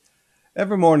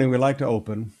Every morning we like to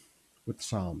open with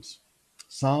Psalms.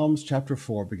 Psalms chapter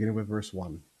 4, beginning with verse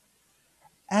 1.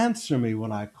 Answer me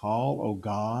when I call, O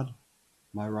God,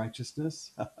 my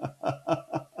righteousness.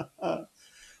 All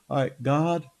right,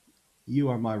 God, you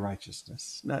are my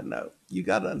righteousness. No, you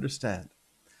got to understand.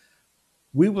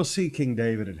 We will see King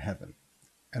David in heaven.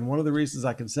 And one of the reasons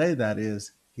I can say that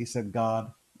is he said,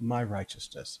 God, my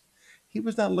righteousness. He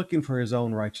was not looking for his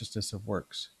own righteousness of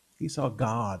works. He saw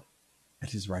God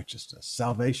at his righteousness,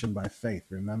 salvation by faith,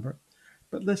 remember?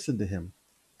 But listen to him.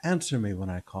 Answer me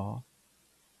when I call.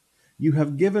 You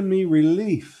have given me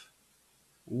relief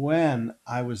when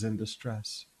I was in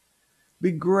distress. Be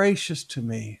gracious to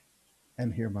me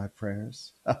and hear my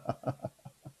prayers.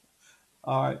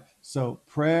 All right, so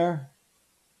prayer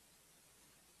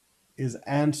is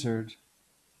answered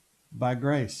by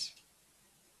grace.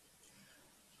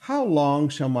 How long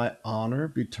shall my honor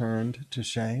be turned to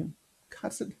shame?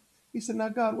 God said, he said, now,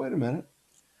 God, wait a minute.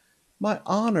 My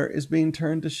honor is being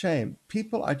turned to shame.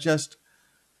 People are just,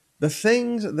 the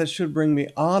things that should bring me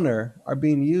honor are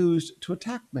being used to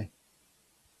attack me.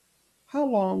 How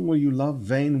long will you love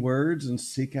vain words and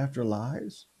seek after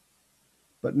lies?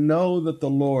 But know that the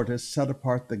Lord has set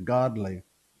apart the godly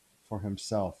for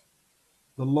himself.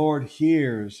 The Lord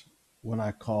hears when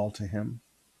I call to him.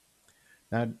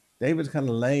 Now, David's kind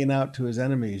of laying out to his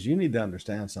enemies, you need to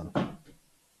understand something.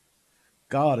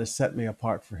 God has set me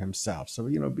apart for himself. So,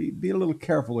 be a little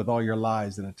careful with all your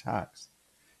lies and attacks.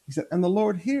 He said, and the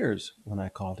Lord hears when I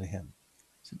call to him.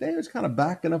 So David's kind of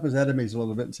backing up his enemies a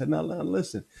little bit and said, now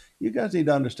listen, you guys need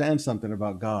to understand something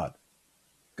about God.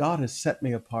 God has set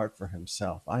me apart for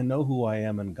himself. I know who I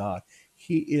am in God.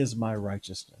 He is my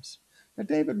righteousness. Now,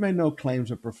 David made no claims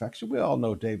of perfection. We all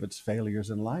know David's failures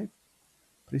in life.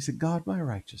 But he said, God, my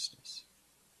righteousness.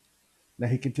 Now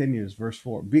he continues, verse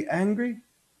 4, be angry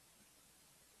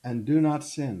and do not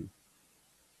sin.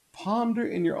 Ponder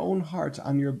in your own hearts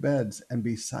on your beds and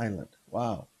be silent.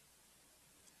 Wow.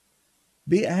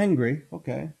 Be angry.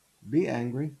 Okay. Be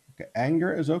angry. Okay.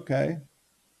 Anger is okay.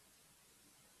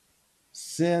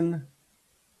 Sin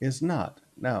is not.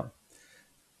 Now,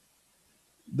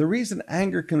 the reason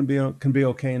anger can be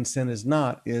okay and sin is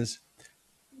not is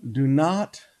do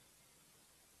not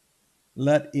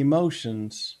let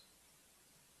emotions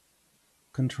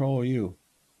control you.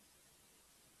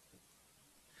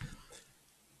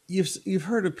 You've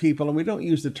heard of people, and we don't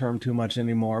use the term too much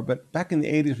anymore, but back in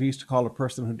the 80s, we used to call a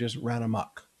person who just ran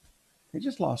amok. They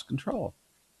just lost control.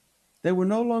 They were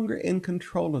no longer in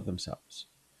control of themselves.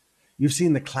 You've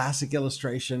seen the classic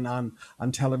illustration on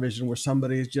television where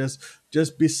somebody is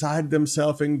just beside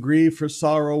themselves in grief or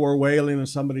sorrow or wailing, and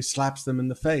somebody slaps them in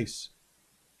the face.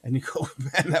 And you go,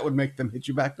 man, that would make them hit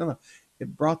you back. No.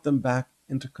 It brought them back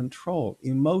into control.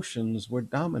 Emotions were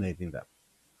dominating them.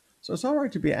 So it's all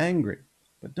right to be angry,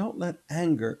 but don't let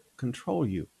anger control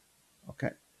you. Okay.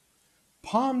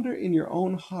 Ponder in your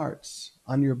own hearts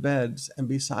on your beds and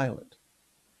be silent.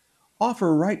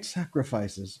 Offer right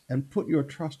sacrifices and put your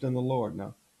trust in the Lord.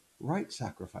 Now, right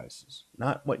sacrifices,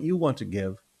 not what you want to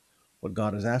give, what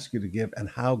God has asked you to give, and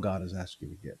how God has asked you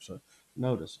to give. So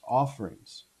notice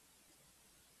offerings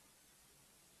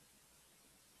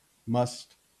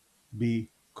must be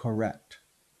correct.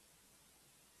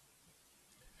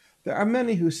 There are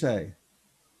many who say,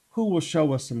 who will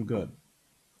show us some good?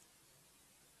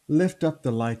 Lift up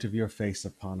the light of your face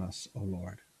upon us, O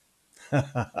Lord.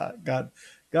 God,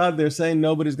 God, they're saying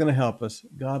nobody's going to help us.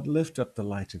 God, lift up the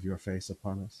light of your face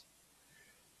upon us.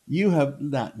 You have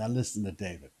not, now listen to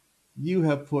David. You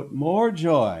have put more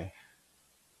joy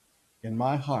in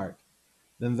my heart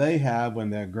than they have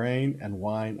when their grain and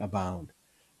wine abound.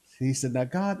 He said, now,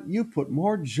 God, you put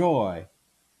more joy.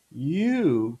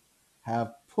 You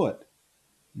have put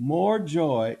more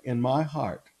joy in my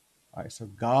heart. All right, so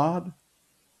God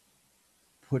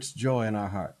puts joy in our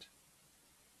heart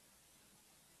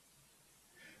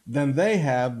than they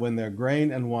have when their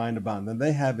grain and wine abound, than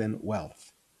they have in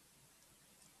wealth.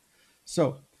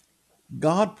 So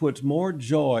God puts more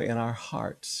joy in our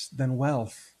hearts than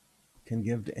wealth can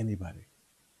give to anybody.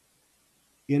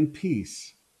 In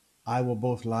peace, I will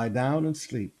both lie down and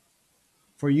sleep.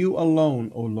 For you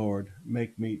alone, O Lord,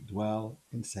 make me dwell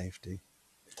in safety.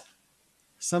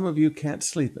 Some of you can't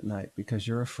sleep at night because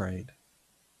you're afraid.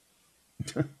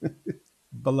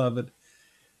 Beloved,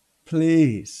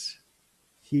 please,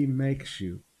 he makes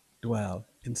you dwell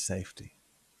in safety.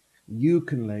 You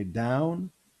can lay down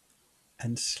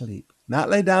and sleep. Not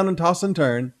lay down and toss and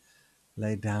turn,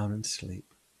 lay down and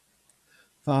sleep.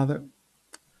 Father,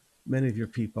 many of your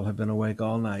people have been awake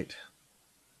all night.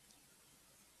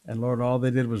 And Lord, all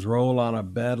they did was roll on a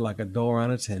bed like a door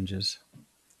on its hinges.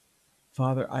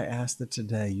 Father, I ask that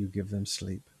today you give them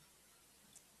sleep.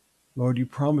 Lord, you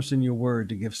promised in your word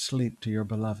to give sleep to your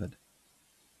beloved.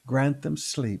 Grant them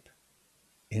sleep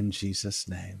in Jesus'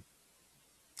 name.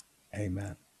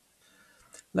 Amen.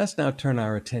 Let's now turn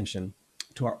our attention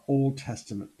to our Old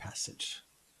Testament passage.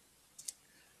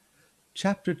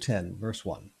 Chapter 10, verse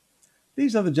 1.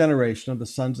 These are the generation of the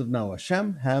sons of Noah,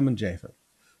 Shem, Ham, and Japheth.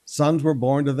 Sons were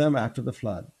born to them after the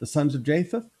flood. The sons of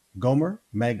Japheth, Gomer,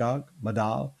 Magog,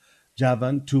 Madal,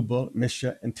 Javan, Tubal,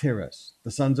 Misha, and Tiras.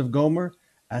 The sons of Gomer,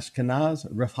 Ashkenaz,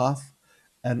 Rephath,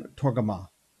 and Togarmah.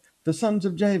 The sons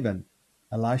of Javan,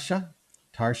 Elisha,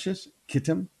 Tarshish,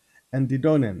 Kittim, and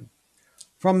Didonim.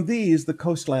 From these the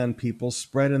coastland peoples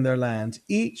spread in their lands,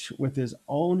 each with his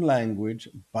own language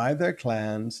by their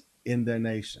clans in their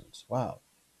nations. Wow.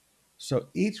 So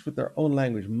each with their own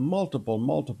language, multiple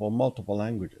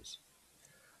languages.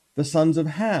 The sons of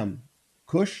Ham,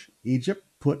 Cush, Egypt,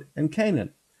 Put, and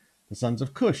Canaan. The sons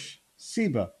of Cush,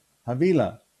 Seba,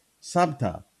 Havilah,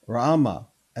 Sabta, Raamah,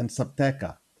 and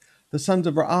Sabteka. The sons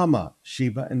of Raamah,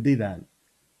 Sheba, and Dedan.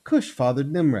 Cush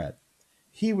fathered Nimrod.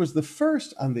 He was the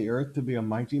first on the earth to be a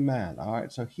mighty man. All right,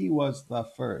 so he was the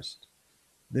first.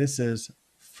 This is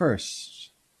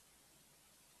first.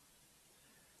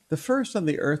 The first on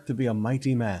the earth to be a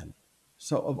mighty man.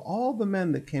 So of all the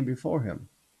men that came before him,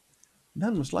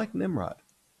 none was like Nimrod.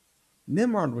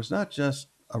 Nimrod was not just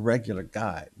a regular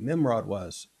guy. Nimrod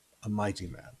was a mighty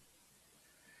man.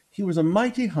 He was a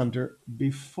mighty hunter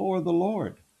before the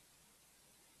Lord.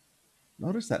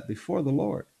 Notice that, before the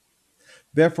Lord.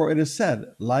 Therefore it is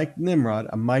said, like Nimrod,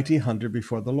 a mighty hunter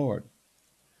before the Lord.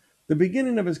 The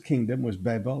beginning of his kingdom was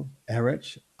Babel,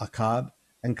 Erech, Akkad,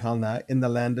 and Calneh in the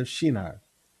land of Shinar.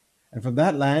 And from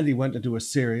that land he went into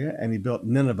Assyria, and he built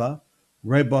Nineveh,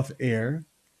 Reboth Ir,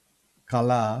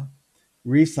 Calah,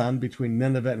 Resan between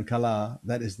Nineveh and Calah,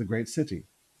 that is the great city.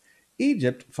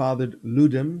 Egypt fathered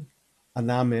Ludim,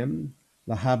 Anamim,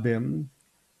 Lahabim,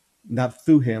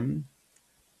 Naphtuhim,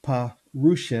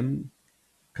 Parushim,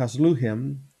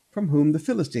 Casluhim, from whom the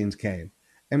Philistines came,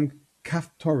 and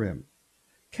Caphtorim.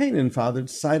 Canaan fathered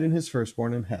Sidon his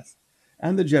firstborn in Heth,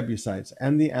 and the Jebusites,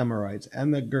 and the Amorites,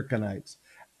 and the Gerkanites,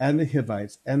 and the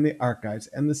Hivites, and the Arkites,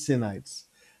 and the Sinites,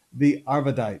 the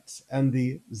Arvadites, and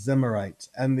the Zemarites,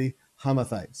 and the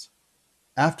Hamathites.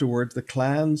 Afterwards, the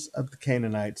clans of the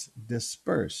Canaanites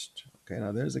dispersed. Okay,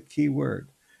 now there's a key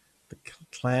word. The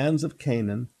clans of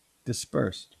Canaan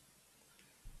dispersed.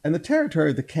 And the territory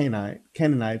of the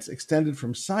Canaanites extended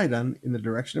from Sidon in the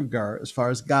direction of Gur as far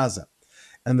as Gaza,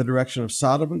 and the direction of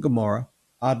Sodom and Gomorrah,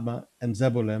 Admah, and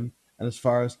Zebolim, and as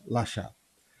far as Lasha.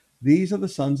 These are the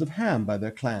sons of Ham by their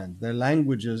clans, their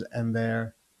languages, and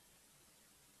their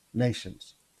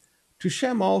nations. To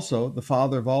Shem also, the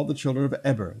father of all the children of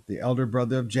Eber, the elder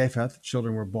brother of Japheth,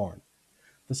 children were born.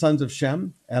 The sons of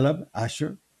Shem, Elab,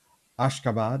 Asher,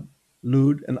 Ashkabad,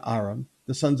 Lud, and Aram.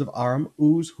 The sons of Aram,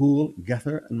 Uz, Hul,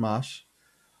 Gether, and Mash.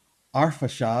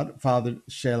 Arphashad fathered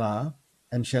Shelah,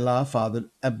 and Shelah fathered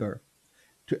Eber.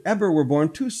 To Eber were born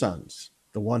two sons.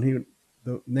 The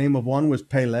name of one was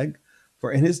Peleg,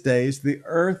 for in his days the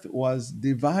earth was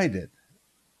divided.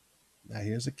 Now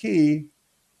here's a key.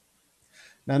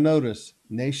 Now notice,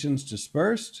 nations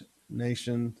dispersed,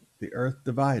 the earth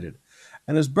divided.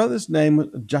 And his brother's name was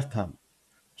Jotham.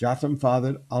 Jotham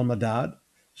fathered Almadad,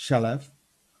 Sheleph,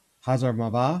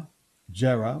 Hazarmavah,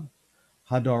 Jerah,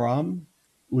 Hadoram,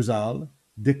 Uzal,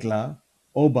 Dikla,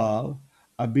 Obal,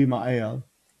 Abimael,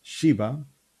 Sheba,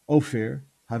 Ophir,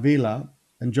 Havilah,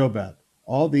 and Jobab.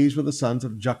 All these were the sons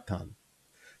of Joktan.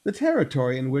 The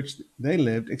territory in which they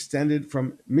lived extended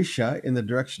from Misha in the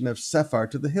direction of Sephar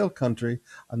to the hill country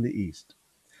on the east.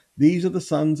 These are the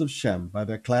sons of Shem, by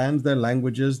their clans, their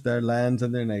languages, their lands,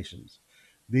 and their nations.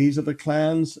 These are the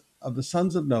clans of the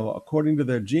sons of Noah according to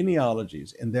their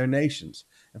genealogies in their nations.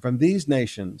 And from these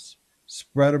nations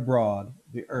spread abroad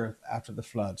the earth after the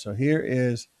flood. So here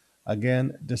is,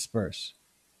 again, disperse.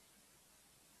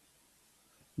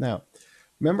 Now,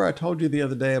 remember I told you the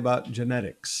other day about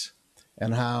genetics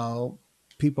and how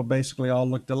people basically all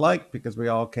looked alike because we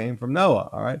all came from Noah,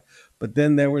 all right? But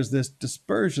then there was this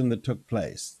dispersion that took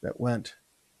place that went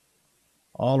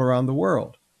all around the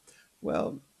world.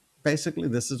 Well, basically,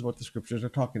 this is what the scriptures are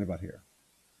talking about here.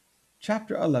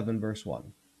 Chapter 11, verse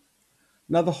 1.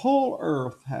 Now the whole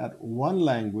earth had one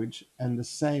language and the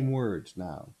same words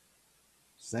now.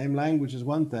 Same language is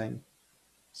one thing.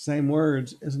 Same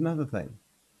words is another thing.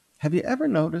 Have you ever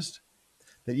noticed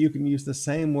that you can use the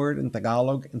same word in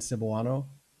Tagalog and Cebuano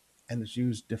and it's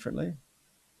used differently?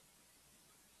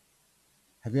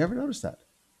 Have you ever noticed that?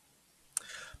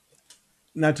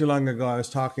 Not too long ago, I was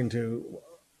talking to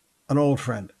an old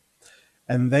friend,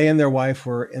 and they and their wife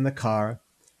were in the car,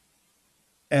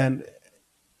 and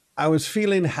I was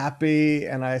feeling happy,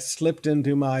 and I slipped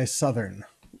into my Southern.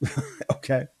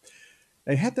 Okay.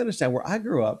 Now you have to understand where I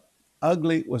grew up,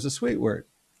 ugly was a sweet word.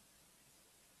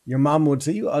 Your mom would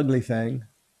say, "You ugly thing."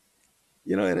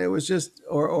 And it was just,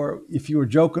 or if you were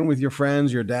joking with your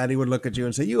friends, your daddy would look at you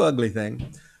and say, "You ugly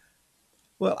thing."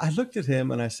 Well, I looked at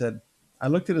him and I said, I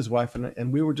looked at his wife,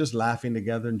 and we were just laughing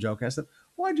together and joking. I said,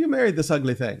 "Why'd you marry this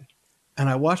ugly thing?" And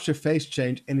I watched her face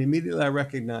change, and immediately I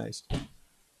recognized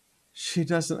she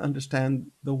doesn't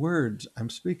understand the words I'm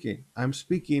speaking. I'm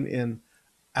speaking in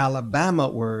Alabama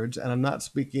words, and I'm not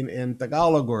speaking in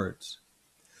Tagalog words.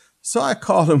 So I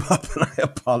called him up and I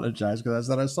apologized because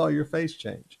I said, "I saw your face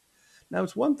change." Now,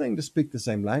 it's one thing to speak the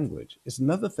same language, it's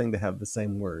another thing to have the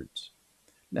same words.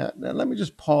 Now let me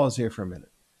just pause here for a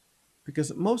minute,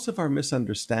 because most of our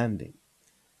misunderstanding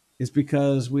is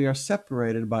because we are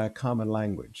separated by a common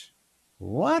language.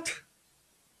 What?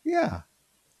 Yeah.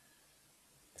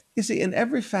 You see, in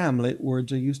every family,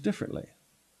 words are used differently.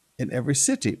 In every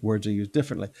city, words are used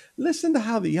differently. Listen to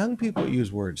how the young people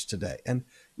use words today. And,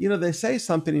 they say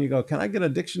something and you go, "Can I get a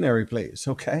dictionary, please?"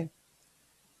 Okay.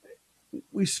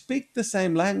 We speak the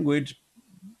same language,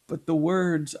 but the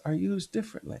words are used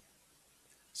differently.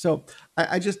 So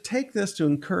I just take this to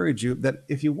encourage you that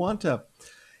if you want to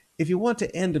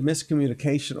end a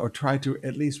miscommunication, or try to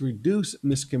at least reduce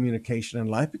miscommunication in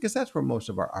life, because that's where most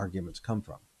of our arguments come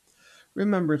from.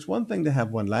 Remember, it's one thing to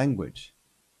have one language.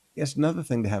 It's another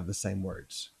thing to have the same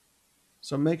words.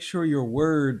 So make sure your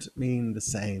words mean the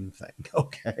same thing.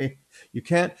 Okay. You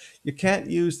can't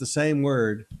use the same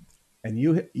word, and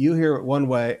you hear it one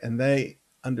way and they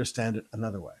understand it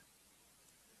another way.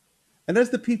 And as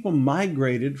the people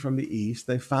migrated from the east,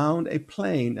 they found a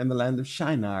plain in the land of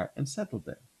Shinar and settled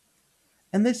there.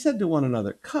 And they said to one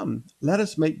another, "Come, let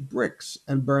us make bricks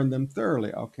and burn them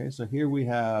thoroughly." Okay, so here we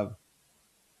have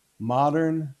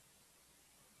modern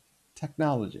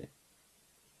technology.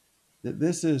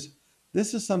 This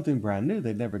is something brand new.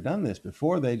 They'd never done this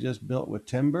before. They just built with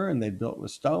timber and they built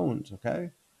with stones.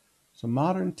 Okay, so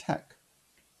modern tech.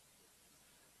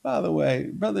 By the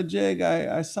way, Brother Jig,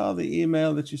 I saw the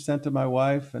email that you sent to my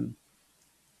wife, and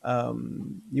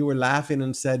you were laughing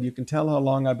and said, "You can tell how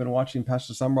long I've been watching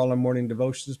Pastor Summerall in morning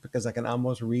devotions because I can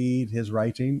almost read his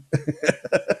writing."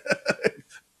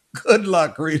 Good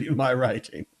luck reading my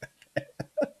writing.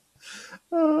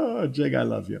 Oh, Jig, I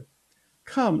love you.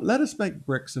 Come, let us make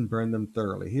bricks and burn them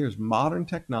thoroughly. Here's modern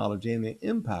technology and the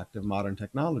impact of modern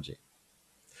technology.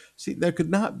 See, there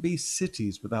could not be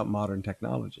cities without modern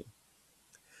technology.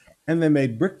 And they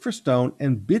made brick for stone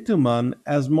and bitumen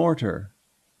as mortar.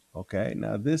 Okay,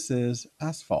 now this is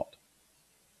asphalt.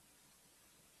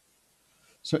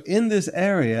 So in this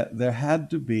area, there had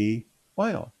to be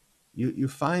oil. You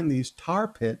find these tar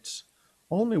pits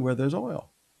only where there's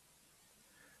oil.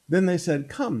 Then they said,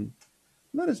 "Come,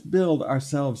 let us build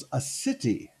ourselves a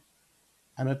city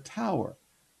and a tower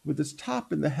with its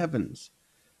top in the heavens,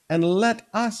 and let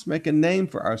us make a name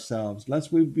for ourselves,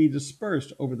 lest we be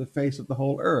dispersed over the face of the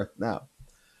whole earth." Now,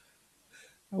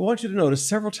 I want you to notice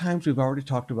several times we've already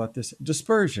talked about this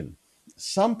dispersion.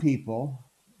 Some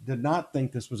people did not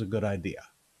think this was a good idea.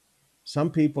 Some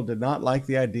people did not like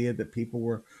the idea that people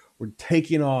were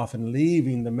taking off and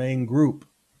leaving the main group,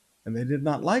 and they did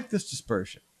not like this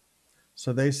dispersion.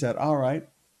 So they said, "All right,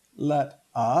 let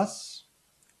us,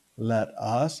 let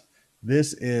us."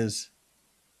 This is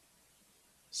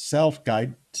self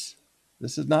guidance.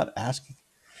 This is not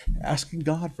asking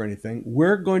God for anything.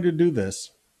 We're going to do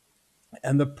this.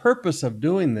 And the purpose of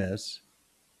doing this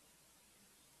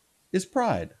is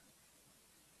pride.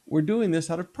 We're doing this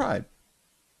out of pride.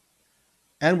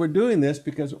 And we're doing this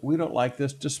because we don't like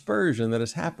this dispersion that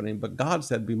is happening. But God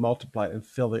said, "Be multiplied and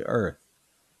fill the earth."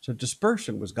 So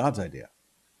dispersion was God's idea.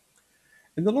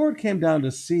 And the Lord came down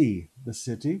to see the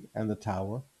city and the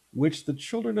tower which the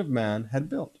children of man had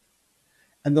built.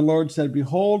 And the Lord said,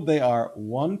 "Behold, they are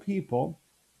one people,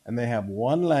 and they have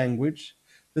one language.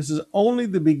 This is only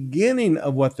the beginning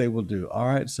of what they will do." All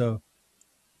right, so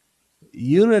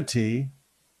unity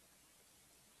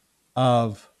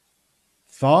of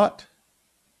thought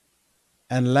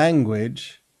and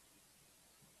language,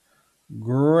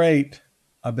 great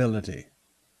ability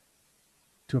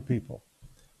to a people.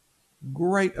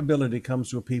 Great ability comes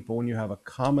to a people when you have a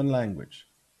common language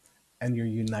and you're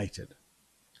united.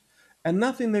 And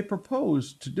nothing they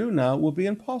propose to do now will be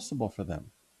impossible for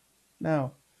them.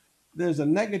 Now, there's a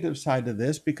negative side to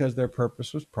this because their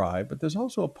purpose was pride, but there's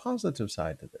also a positive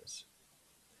side to this.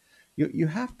 You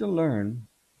have to learn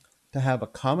to have a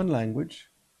common language,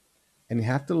 and you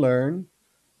have to learn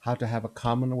how to have a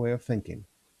common way of thinking.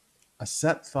 a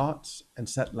set thoughts and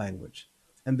set language.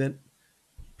 And then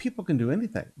people can do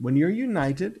anything. When you're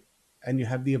united and you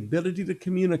have the ability to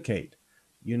communicate,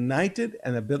 united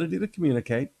and ability to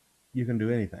communicate, you can do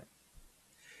anything.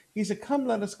 He said, come,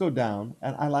 let us go down.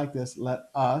 And I like this. Let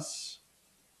us,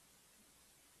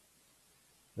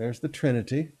 there's the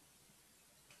Trinity.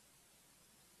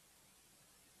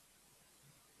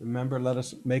 Remember, let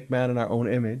us make man in our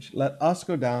own image. Let us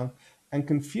go down and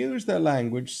confuse their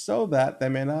language so that they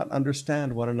may not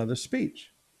understand one another's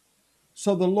speech.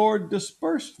 So the Lord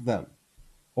dispersed them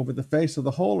over the face of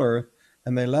the whole earth,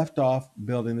 and they left off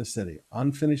building the city.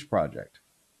 Unfinished project.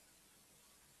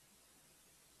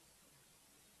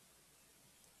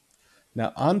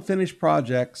 Now, unfinished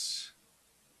projects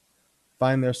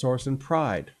find their source in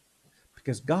pride,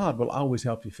 because God will always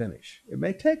help you finish. It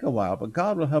may take a while, but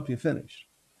God will help you finish.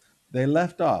 They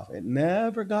left off. It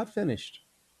never got finished.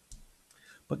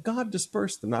 But God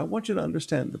dispersed them. Now, I want you to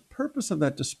understand the purpose of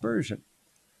that dispersion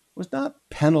was not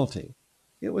penalty.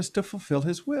 It was to fulfill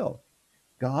his will.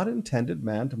 God intended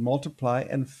man to multiply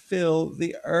and fill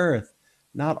the earth,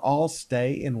 not all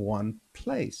stay in one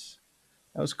place.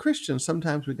 Now, as Christians,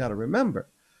 sometimes we got to remember,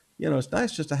 it's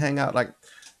nice just to hang out like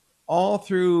all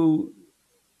through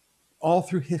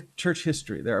church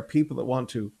history. There are people that want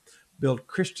to build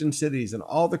Christian cities, and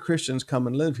all the Christians come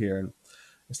and live here. And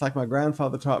it's like my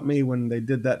grandfather taught me when they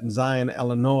did that in Zion,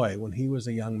 Illinois, when he was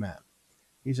a young man.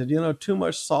 He said, too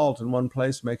much salt in one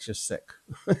place makes you sick.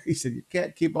 He said, you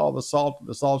can't keep all the salt in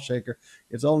the salt shaker.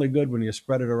 It's only good when you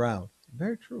spread it around.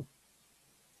 Very true.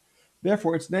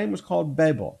 Therefore, its name was called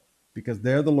Babel, because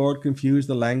there the Lord confused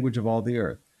the language of all the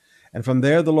earth. And from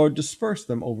there the Lord dispersed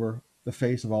them over the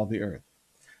face of all the earth.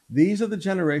 These are the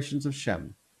generations of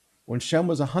Shem. When Shem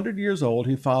was 100 years old,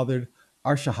 he fathered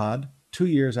Arshahad 2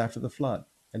 years after the flood.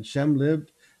 And Shem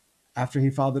lived after he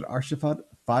fathered Arshahad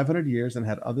 500 years and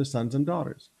had other sons and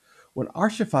daughters. When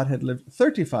Arshahad had lived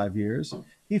 35 years,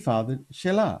 he fathered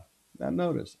Shelah. Now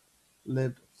notice,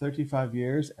 lived 35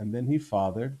 years and then he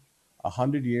fathered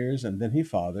 100 years and then he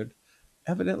fathered.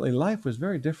 Evidently, life was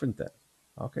very different then.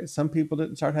 Okay, some people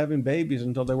didn't start having babies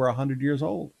until they were 100 years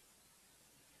old.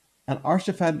 And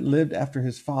Arshahad lived after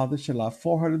his father Shelah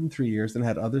 403 years and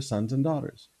had other sons and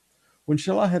daughters. When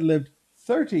Shelah had lived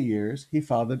 30 years, he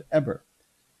fathered Eber.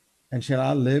 And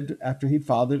Shelah lived after he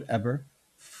fathered Eber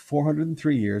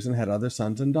 403 years and had other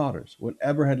sons and daughters. When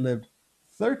Eber had lived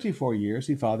 34 years,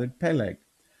 he fathered Peleg.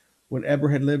 When Eber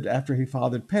had lived after he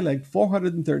fathered Peleg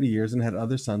 430 years and had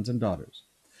other sons and daughters.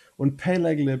 When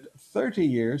Peleg lived 30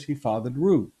 years, he fathered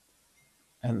Ru.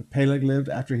 And Peleg lived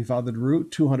after he fathered Ru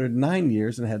 209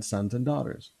 years and had sons and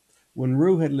daughters. When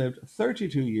Ru had lived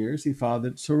 32 years, he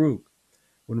fathered Serug.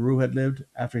 When Ru had lived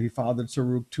after he fathered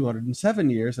Serug 207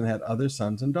 years and had other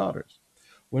sons and daughters.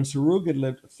 When Serug had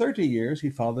lived 30 years, he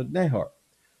fathered Nahor.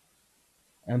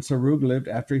 And Serug lived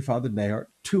after he fathered Nahor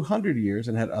 200 years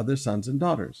and had other sons and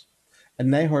daughters. And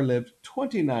Nahor lived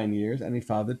 29 years and he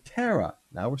fathered Terah.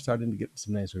 Now we're starting to get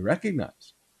some names we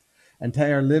recognize. And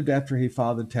Terah lived after he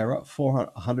fathered Terah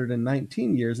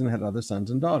 419 years and had other sons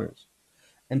and daughters.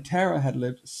 And Terah had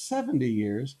lived 70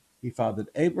 years. He fathered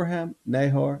Abraham,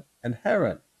 Nahor, and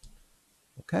Haran.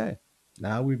 Okay,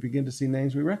 now we begin to see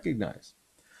names we recognize.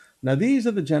 Now these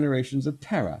are the generations of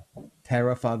Terah.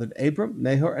 Terah fathered Abram,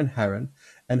 Nahor, and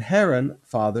Haran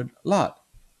fathered Lot.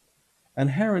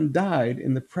 And Haran died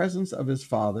in the presence of his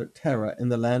father Terah in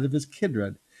the land of his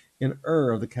kindred in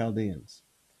Ur of the Chaldeans.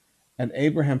 And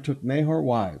Abraham took Nahor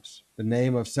wives. The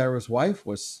name of Abram's wife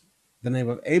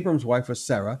was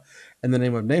Sarah, and the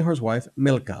name of Nahor's wife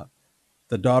Milcah,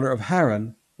 the daughter of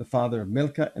Haran, the father of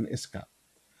Milcah and Iscah.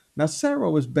 Now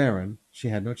Sarah was barren; she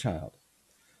had no child.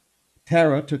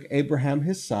 Terah took Abraham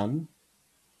his son,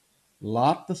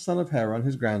 Lot the son of Haran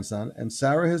his grandson, and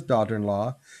Sarah his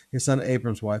daughter-in-law, his son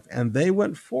Abram's wife, and they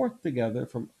went forth together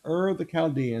from Ur of the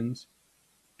Chaldeans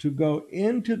to go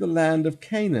into the land of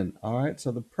Canaan. All right,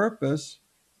 so the purpose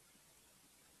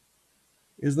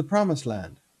is the promised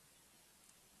land.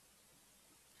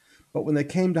 But when they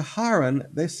came to Haran,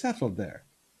 they settled there.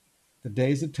 The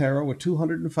days of Terah were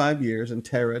 205 years, and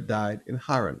Terah died in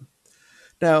Haran.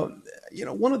 Now,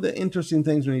 one of the interesting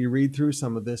things when you read through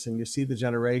some of this and you see the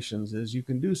generations is you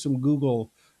can do some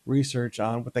Google research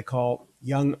on what they call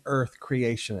young earth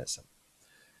creationism.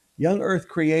 Young earth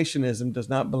creationism does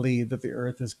not believe that the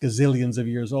earth is gazillions of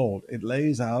years old. It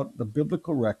lays out the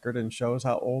biblical record and shows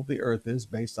how old the earth is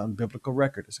based on biblical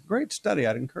record. It's a great study.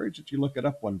 I'd encourage that you look it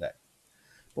up one day.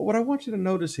 But what I want you to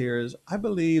notice here is I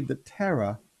believe that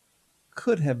Terah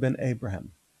could have been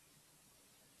Abraham.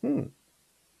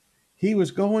 He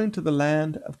was going to the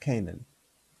land of Canaan.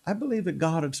 I believe that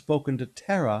God had spoken to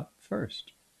Terah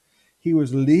first. He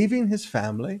was leaving his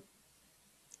family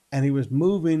and he was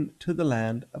moving to the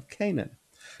land of Canaan.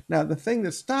 Now, the thing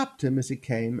that stopped him is he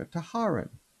came to Haran.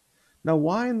 Now,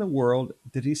 why in the world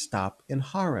did he stop in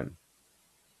Haran?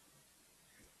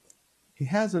 He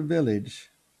has a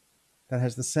village that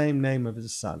has the same name of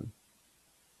his son.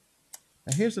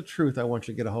 Now, here's the truth I want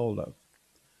you to get a hold of.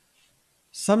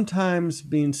 Sometimes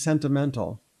being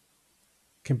sentimental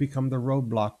can become the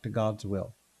roadblock to God's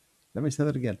will. Let me say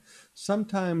that again.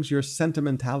 Sometimes your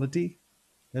sentimentality,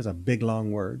 there's a big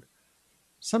long word,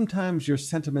 sometimes your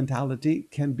sentimentality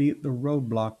can be the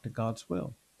roadblock to God's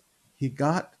will. He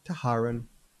got to Haran.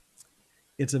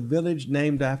 It's a village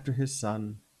named after his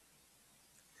son.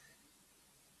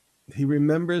 He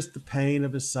remembers the pain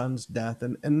of his son's death,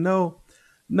 and no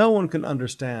one can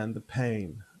understand the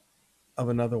pain of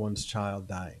another one's child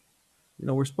dying. You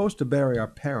know, we're supposed to bury our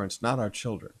parents, not our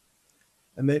children.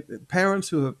 And parents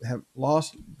who have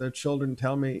lost their children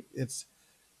tell me it's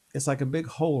like a big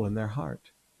hole in their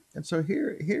heart. And so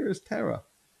here is Terah.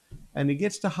 And he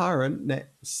gets to Haran,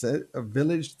 a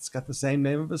village that's got the same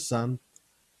name of his son,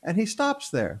 and he stops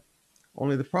there.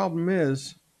 Only the problem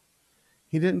is,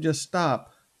 he didn't just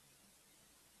stop,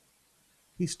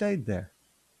 he stayed there.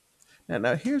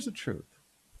 Now here's the truth.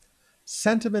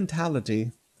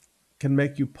 Sentimentality can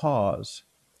make you pause,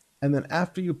 and then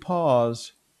after you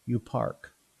pause, you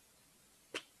park.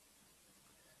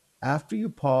 After you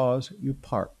pause, you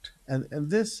parked. And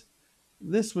this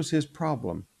was his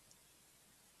problem.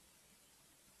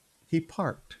 He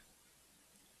parked,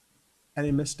 and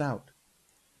he missed out.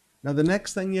 Now, the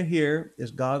next thing you hear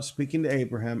is God speaking to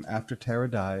Abraham after Terah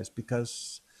dies,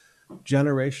 because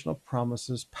generational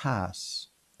promises pass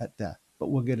at death. But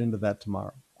we'll get into that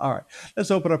tomorrow. All right,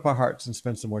 let's open up our hearts and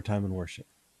spend some more time in worship.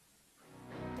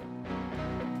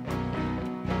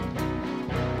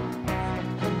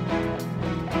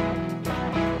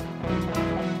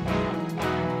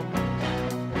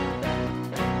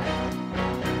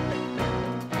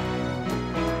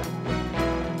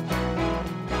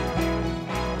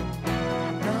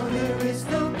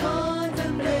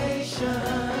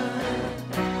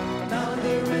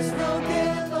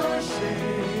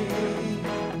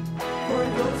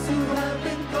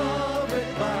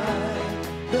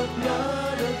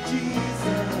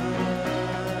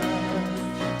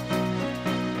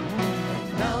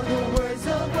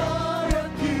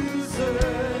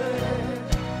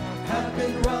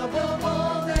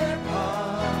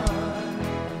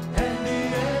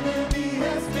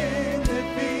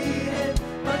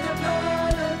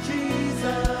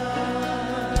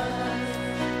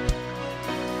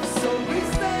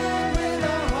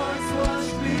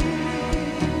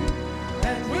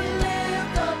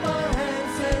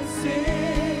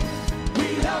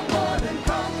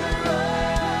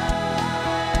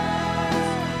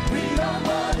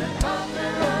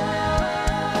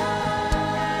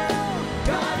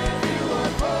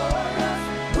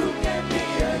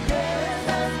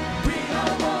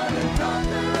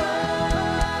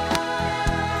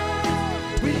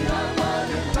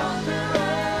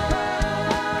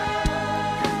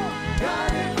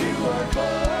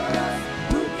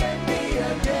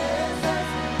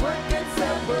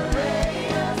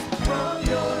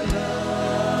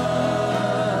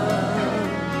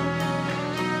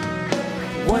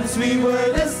 Once we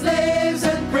were the slaves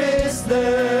and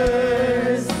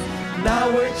prisoners,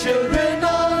 now we're children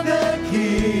of the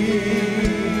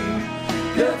King.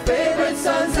 The favorite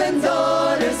sons and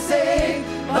daughters saved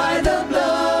by the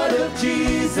blood of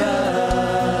Jesus.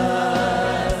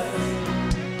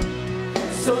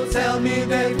 So tell me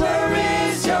then, where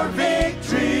is your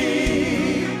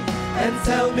victory? And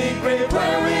tell me, grave,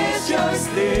 where is your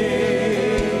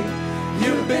sting?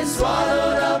 You've been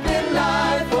swallowed up in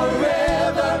life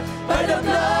forever by the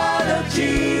blood of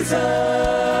Jesus.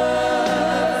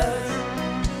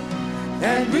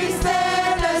 And we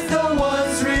stand as the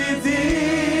ones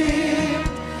redeemed,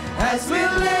 as we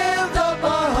lift up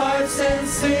our hearts and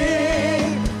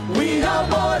sing, we are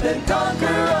more than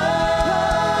conquerors.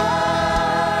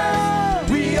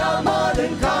 We are more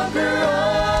than conquerors.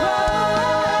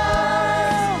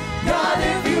 God,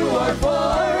 if you are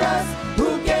for us,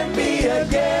 who can be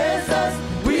against us?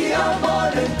 We are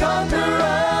more than conquerors.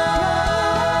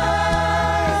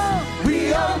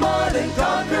 We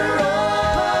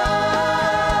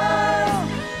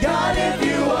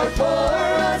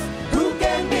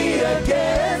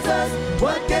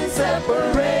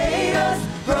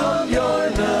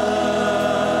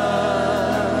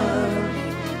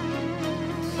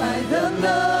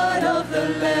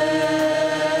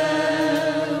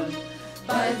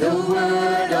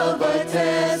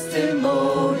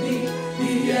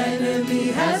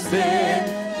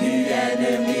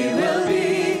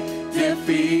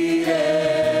defeated.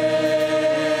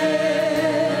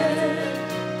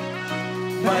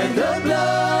 By the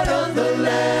blood of the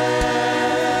Lamb,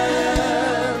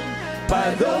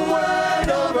 by the word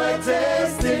of our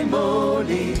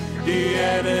testimony, the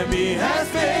enemy has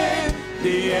been,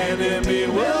 the enemy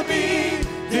will be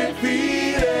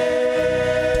defeated.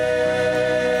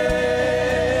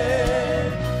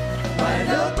 By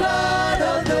the blood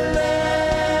of the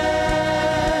Lamb,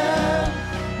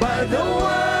 by the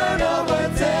word of our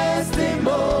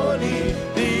testimony,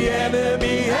 the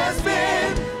enemy has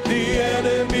been, the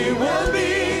enemy will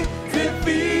be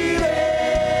defeated.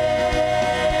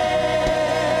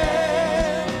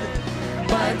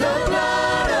 By the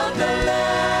blood of the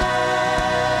Lamb,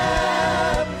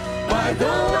 by the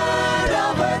word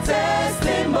of our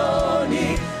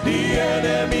testimony, the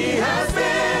enemy has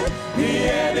been, the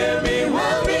enemy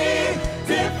will be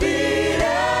defeated.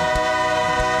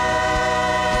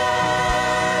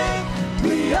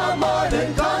 We are more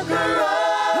than conquerors.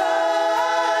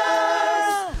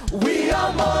 We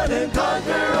are more than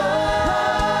conquerors.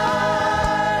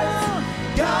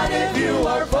 God, if you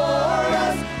are for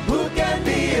us, who can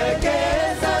be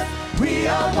against us? We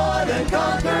are more than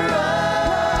conquerors.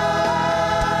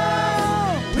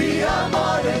 We are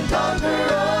more than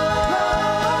conquerors.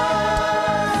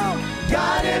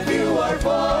 God, if you are for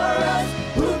us,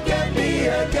 who can be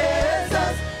against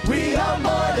us? We are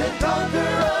more than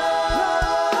conquerors.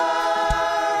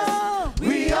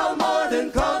 We are more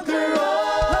than conquerors.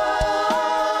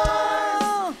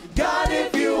 God,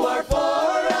 if you are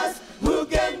for us, who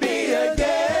can be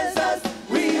against us?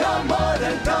 We are more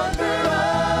than conquerors.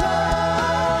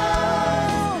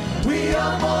 We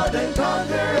are more than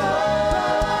conquerors.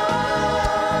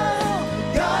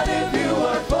 God, if you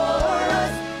are for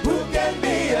us, who can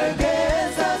be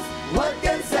against us? What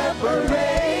can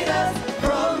separate us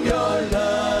from your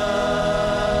love?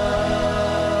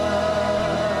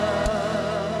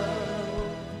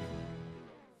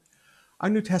 Our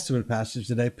New Testament passage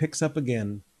today picks up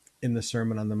again in the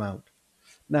Sermon on the Mount.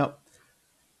 Now,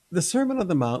 the Sermon on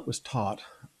the Mount was taught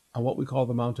on what we call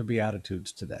the Mount of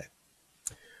Beatitudes today.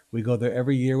 We go there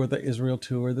every year with the Israel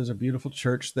tour. There's a beautiful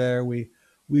church there. We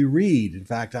read. In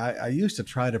fact, I used to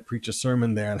try to preach a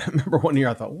sermon there, and I remember one year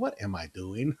I thought, what am I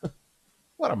doing?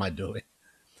 What am I doing?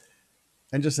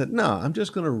 And just said, no, I'm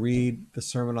just going to read the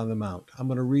Sermon on the Mount. I'm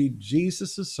going to read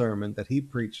Jesus' sermon that he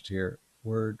preached here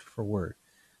word for word.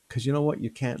 Because you know what? You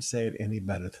can't say it any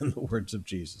better than the words of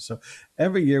Jesus. So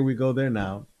every year we go there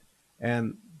now,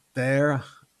 and there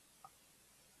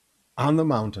on the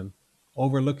mountain,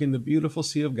 overlooking the beautiful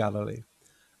Sea of Galilee,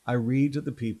 I read to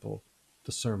the people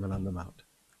the Sermon on the Mount.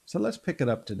 So let's pick it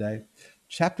up today.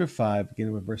 Chapter 5,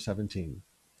 beginning with verse 17.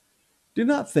 Do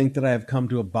not think that I have come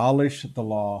to abolish the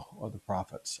law or the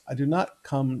prophets. I have not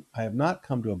come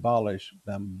to abolish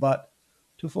them, but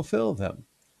to fulfill them.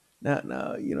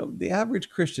 Now, you know, the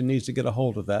average Christian needs to get a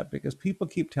hold of that, because people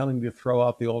keep telling you to throw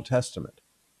out the Old Testament,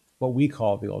 what we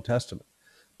call the Old Testament.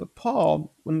 But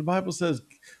Paul, when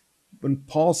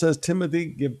Paul says, Timothy,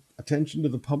 give attention to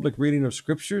the public reading of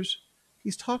scriptures,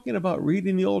 he's talking about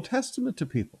reading the Old Testament to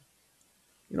people.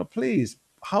 You know, please,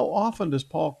 how often does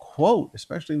Paul quote,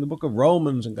 especially in the book of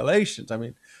Romans and Galatians? I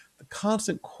mean, the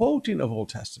constant quoting of Old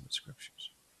Testament scriptures.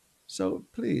 So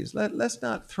please, let's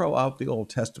not throw out the Old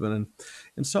Testament. And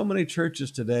in so many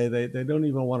churches today, they don't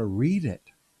even want to read it.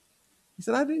 He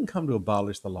said, I didn't come to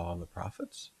abolish the law and the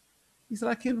prophets. He said,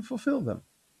 I came to fulfill them.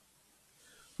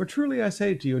 For truly I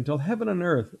say to you, until heaven and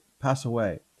earth pass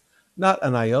away, not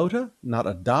an iota, not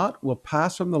a dot will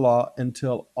pass from the law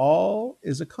until all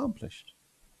is accomplished.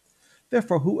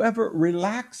 Therefore, whoever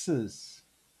relaxes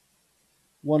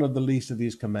one of the least of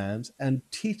these commands and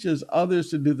teaches others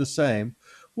to do the same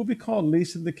will be called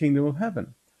least in the kingdom of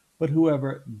heaven. But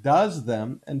whoever does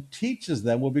them and teaches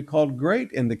them will be called great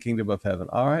in the kingdom of heaven.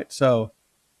 All right, so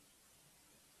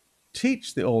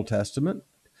teach the Old Testament.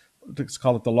 Let's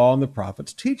call it the law and the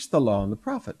prophets. Teach the law and the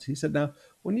prophets. He said, now,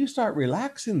 when you start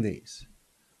relaxing these,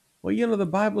 well, you know, the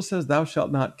Bible says thou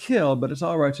shalt not kill, but it's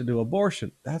all right to do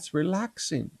abortion. That's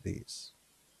relaxing these.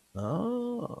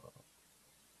 Oh.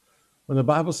 When the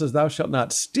Bible says thou shalt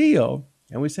not steal,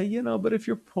 and we say, you know, but if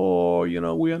you're poor, you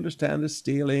know, we understand the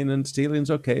stealing, and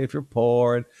stealing's okay if you're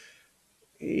poor. And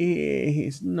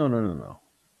he's, no.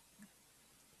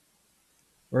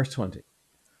 Verse 20.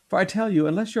 For I tell you,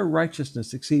 unless your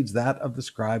righteousness exceeds that of the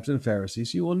scribes and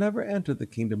Pharisees, you will never enter the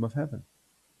kingdom of heaven.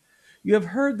 You have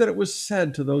heard that it was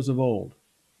said to those of old,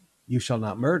 you shall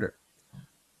not murder,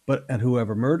 and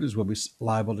whoever murders will be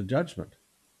liable to judgment.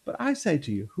 But I say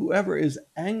to you, whoever is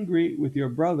angry with your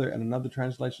brother, and another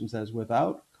translation says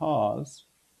without cause,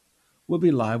 will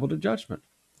be liable to judgment.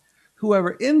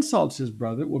 Whoever insults his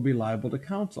brother will be liable to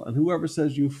counsel, and whoever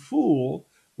says you fool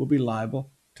will be liable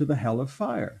to the hell of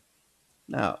fire.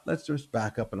 Now, let's just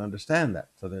back up and understand that.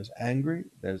 So there's angry,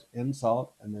 there's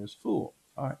insult, and there's fool.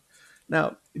 All right.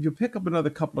 Now, if you pick up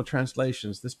another couple of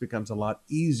translations, this becomes a lot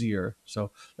easier. So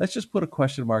let's just put a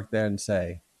question mark there and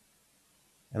say,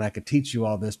 and I could teach you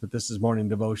all this, but this is morning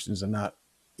devotions and not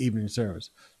evening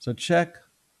service. So check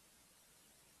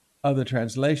other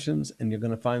translations, and you're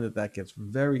going to find that that gets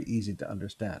very easy to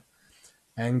understand.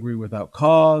 Angry without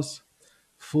cause.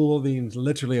 Fool means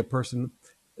literally a person.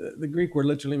 The Greek word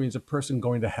literally means a person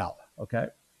going to hell, okay?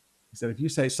 He said, if you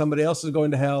say somebody else is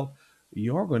going to hell,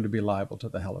 you're going to be liable to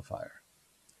the hell of fire.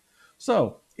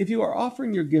 So, if you are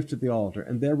offering your gift at the altar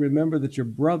and there remember that your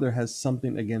brother has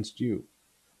something against you,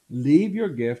 leave your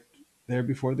gift there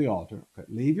before the altar. Okay?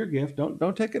 Leave your gift.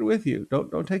 Don't take it with you.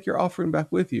 Don't take your offering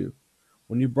back with you.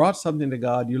 When you brought something to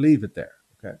God, you leave it there,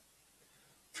 okay?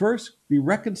 First, be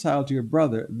reconciled to your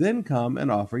brother, then come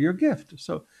and offer your gift.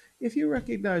 So, if you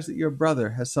recognize that your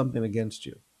brother has something against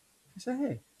you, you say,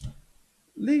 hey,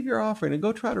 leave your offering and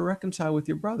go try to reconcile with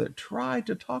your brother. Try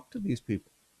to talk to these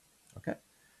people, okay?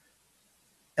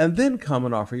 And then come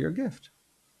and offer your gift.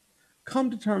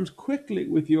 Come to terms quickly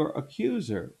with your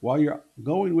accuser while you're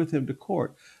going with him to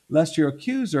court, lest your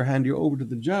accuser hand you over to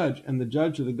the judge and the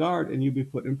judge to the guard and you be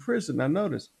put in prison. Now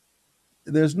notice,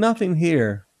 there's nothing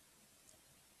here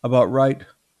about right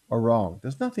or wrong.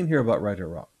 There's nothing here about right or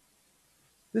wrong.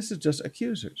 This is just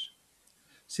accusers.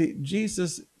 See,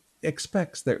 Jesus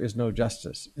expects there is no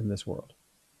justice in this world.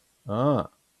 So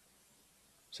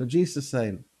Jesus is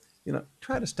saying,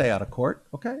 try to stay out of court,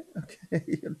 okay?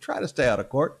 Okay, try to stay out of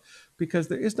court because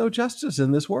there is no justice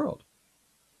in this world.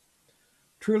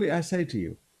 Truly, I say to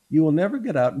you, you will never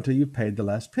get out until you've paid the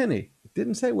last penny. It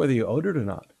didn't say whether you owed it or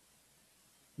not.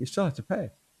 You still have to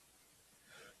pay.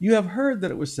 You have heard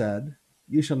that it was said,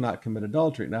 you shall not commit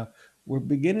adultery. Now, we're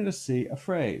beginning to see a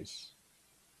phrase.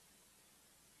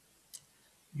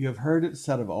 You have heard it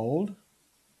said of old.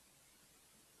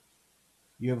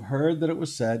 You have heard that it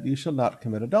was said, you shall not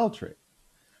commit adultery.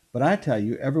 But I tell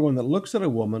you, everyone that looks at a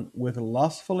woman with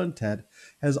lustful intent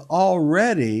has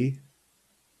already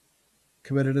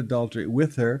committed adultery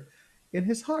with her in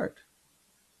his heart.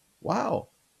 Wow.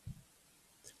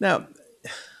 Now,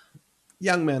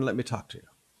 young man, let me talk to you.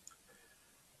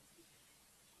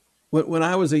 When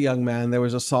I was a young man, there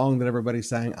was a song that everybody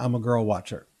sang, I'm a Girl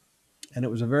Watcher. And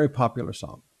it was a very popular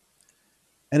song.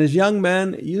 And as young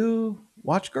men, you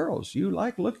watch girls. You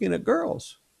like looking at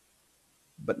girls.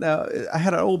 But now, I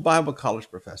had an old Bible college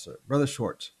professor, Brother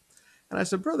Schwartz. And I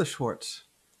said, Brother Schwartz,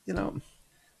 I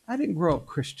didn't grow up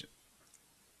Christian.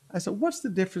 I said, what's the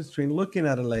difference between looking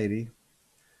at a lady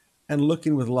and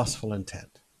looking with lustful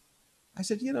intent? I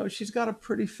said, she's got a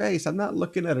pretty face. I'm not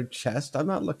looking at her chest. I'm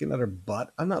not looking at her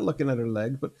butt. I'm not looking at her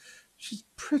legs, but she's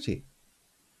pretty.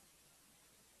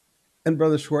 And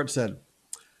Brother Schwartz said,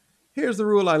 here's the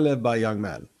rule I live by, young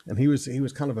man. And he was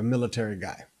kind of a military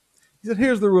guy. He said,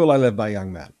 here's the rule I live by,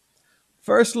 young man.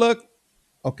 First look,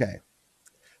 okay.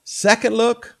 Second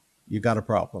look, you got a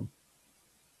problem.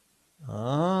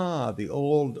 The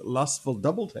old lustful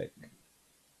double take.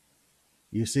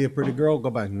 You see a pretty girl, go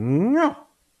by, no.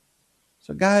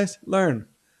 So guys, learn.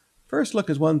 First look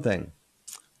is one thing.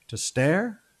 To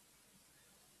stare,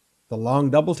 the long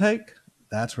double take,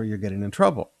 that's where you're getting in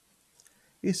trouble.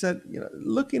 He said,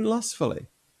 looking lustfully,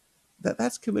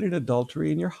 that's committing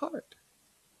adultery in your heart.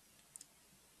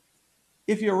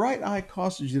 If your right eye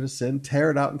causes you to sin, tear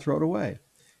it out and throw it away.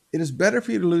 It is better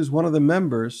for you to lose one of the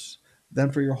members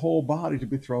than for your whole body to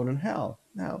be thrown in hell.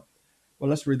 Now,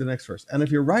 let's read the next verse. And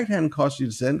if your right hand causes you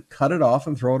to sin, cut it off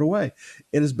and throw it away.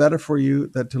 It is better for you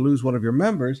that to lose one of your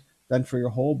members than for your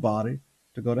whole body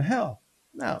to go to hell.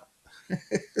 Now,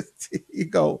 you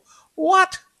go,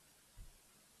 what?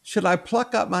 Should I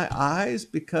pluck out my eyes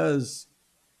because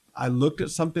I looked at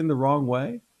something the wrong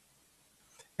way?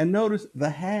 And notice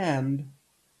the hand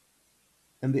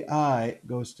and the eye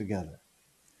goes together.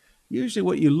 Usually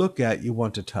what you look at, you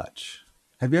want to touch.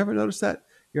 Have you ever noticed that?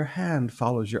 Your hand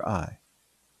follows your eye.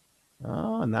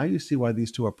 Now you see why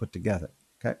these two are put together.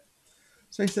 Okay.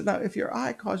 So he said, now if your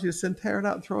eye causes you to sin, tear it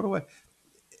out and throw it away.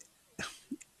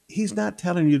 He's not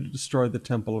telling you to destroy the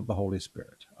temple of the Holy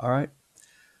Spirit. All right.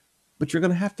 But you're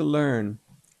going to have to learn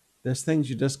there's things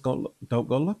you just don't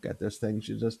go look at. There's things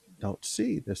you just don't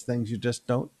see. There's things you just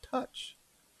don't touch.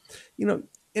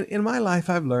 In my life,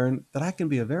 I've learned that I can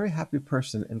be a very happy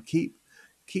person and keep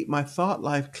my thought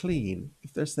life clean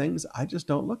if there's things I just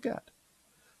don't look at.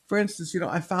 For instance,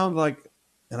 I found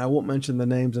and I won't mention the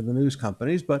names of the news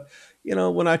companies, but,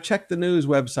 when I check the news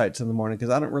websites in the morning, because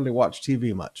I don't really watch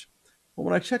TV much. But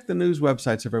when I check the news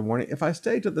websites every morning, if I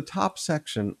stay to the top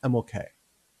section, I'm okay.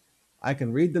 I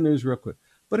can read the news real quick.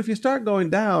 But if you start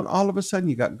going down, all of a sudden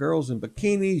you got girls in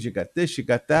bikinis, you got this, you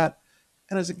got that.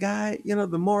 And as a guy,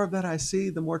 the more of that I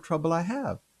see, the more trouble I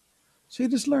have. So you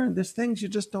just learn there's things you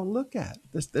just don't look at.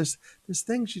 There's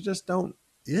things you just don't.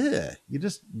 Yeah, you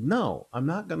just no. I'm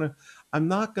not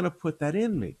gonna put that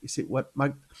in me. You see, what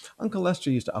my Uncle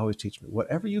Lester used to always teach me: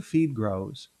 whatever you feed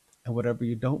grows, and whatever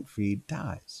you don't feed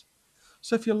dies.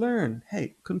 So if you learn,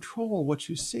 hey, control what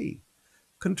you see,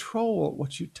 control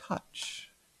what you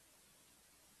touch.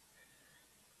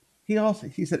 He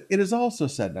said, it is also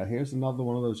said. Now here's another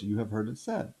one of those you have heard it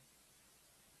said.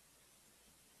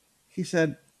 He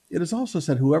said, it is also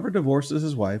said, whoever divorces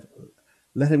his wife,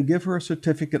 let him give her a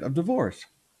certificate of divorce.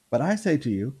 But I say to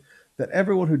you that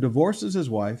everyone who divorces his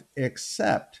wife,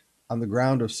 except on the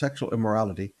ground of sexual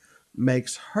immorality,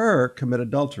 makes her commit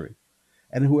adultery.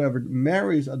 And whoever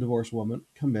marries a divorced woman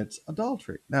commits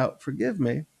adultery. Now, forgive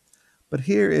me, but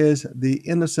here is the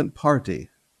innocent party.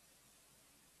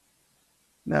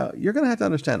 Now, you're going to have to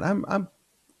understand,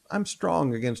 I'm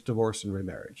strong against divorce and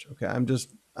remarriage. Okay,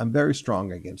 I'm very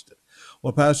strong against it.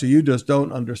 Well, Pastor, you just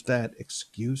don't understand.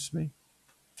 Excuse me?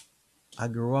 I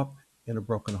grew up in a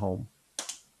broken home.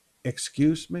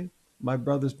 Excuse me? My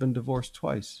brother's been divorced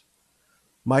twice.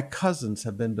 My cousins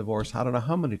have been divorced I don't know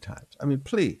how many times. I mean,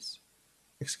 please,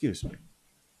 excuse me.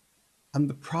 I'm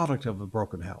the product of a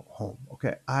broken home.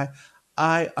 Okay,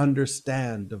 I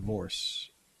understand divorce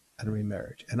and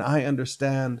remarriage, and I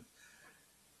understand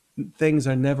things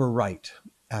are never right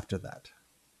after that.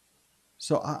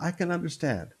 So I can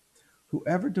understand.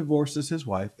 Whoever divorces his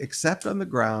wife, except on the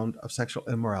ground of sexual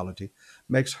immorality,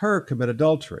 makes her commit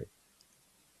adultery.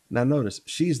 Now notice,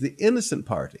 she's the innocent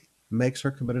party, makes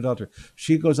her commit adultery.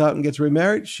 She goes out and gets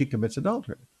remarried, she commits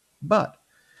adultery. But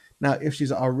now if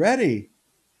she's already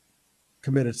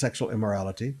committed sexual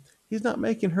immorality, he's not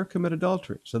making her commit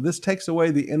adultery. So this takes away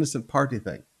the innocent party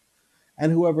thing.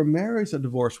 And whoever marries a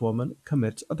divorced woman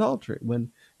commits adultery.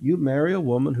 When you marry a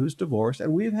woman who's divorced,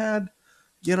 and we've had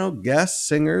guest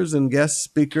singers and guest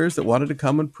speakers that wanted to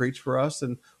come and preach for us.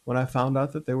 And when I found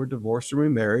out that they were divorced and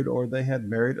remarried, or they had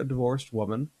married a divorced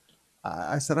woman,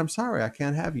 I said, I'm sorry, I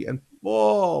can't have you. And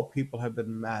people have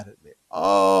been mad at me.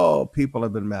 People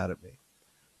have been mad at me.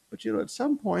 But at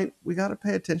some point, we got to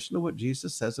pay attention to what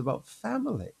Jesus says about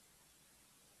family.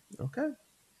 Okay?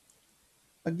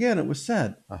 Again, it was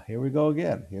said, here we go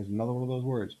again. Here's another one of those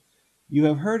words. You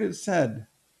have heard it said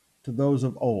to those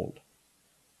of old,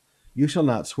 you shall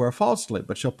not swear falsely,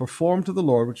 but shall perform to the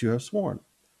Lord what you have sworn.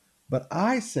 But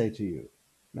I say to you,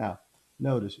 now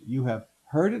notice, you have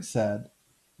heard it said.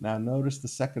 Now notice the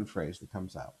second phrase that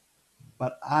comes out.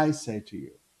 But I say to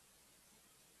you.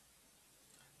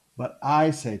 But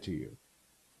I say to you.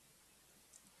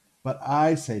 But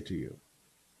I say to you.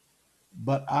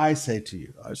 But I say to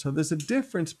you. So there's a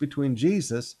difference between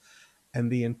Jesus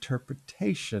and the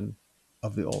interpretation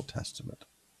of the Old Testament.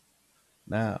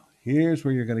 Now, here's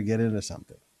where you're going to get into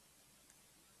something.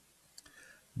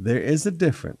 There is a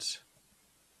difference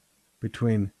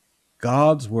between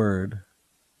God's word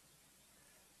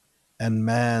and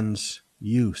man's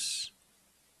use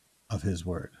of his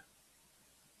word.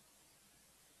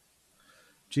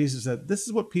 Jesus said, this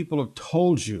is what people have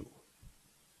told you.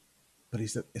 But he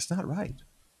said, it's not right.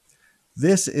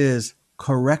 This is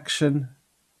correction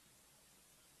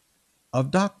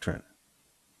of doctrine.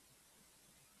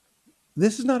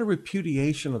 This is not a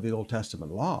repudiation of the Old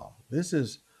Testament law. This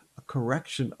is a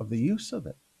correction of the use of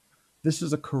it. This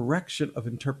is a correction of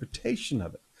interpretation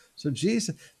of it. So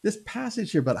Jesus, this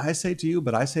passage here, but I say to you,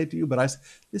 but I say to you,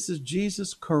 this is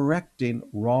Jesus correcting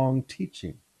wrong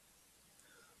teaching.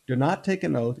 Do not take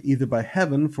an oath either by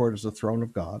heaven, for it is the throne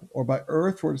of God, or by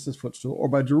earth, for it is his footstool, or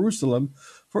by Jerusalem,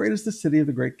 for it is the city of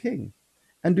the great king.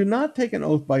 And do not take an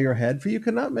oath by your head, for you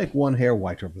cannot make one hair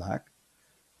white or black.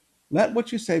 Let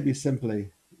what you say be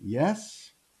simply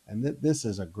yes, and this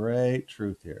is a great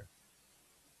truth here.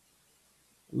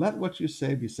 Let what you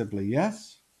say be simply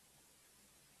yes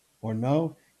or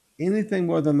no. Anything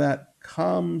more than that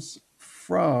comes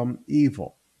from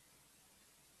evil.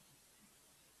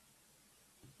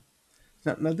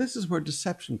 Now this is where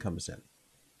deception comes in.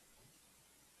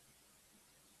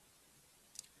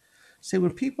 See,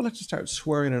 when people have to start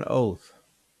swearing an oath,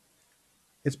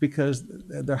 it's because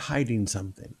they're hiding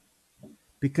something.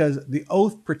 Because the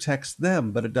oath protects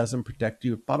them, but it doesn't protect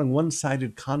you. It's about a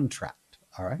one-sided contract,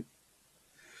 all right?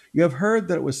 You have heard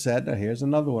that it was said, now here's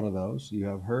another one of those. You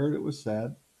have heard it was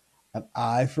said, an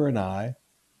eye for an eye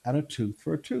and a tooth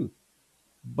for a tooth.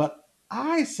 But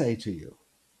I say to you,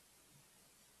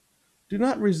 do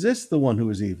not resist the one who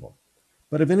is evil.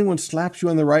 But if anyone slaps you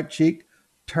on the right cheek,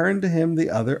 turn to him the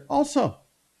other also.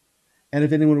 And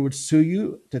if anyone would sue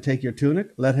you to take your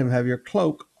tunic, let him have your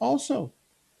cloak also.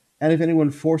 And if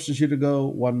anyone forces you to go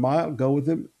 1 mile, go with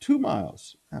him 2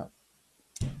 miles. Now,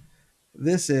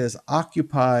 this is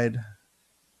occupied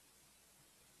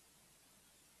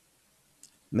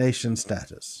nation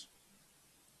status.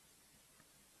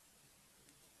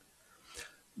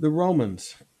 The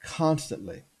Romans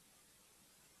constantly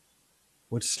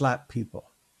would slap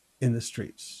people in the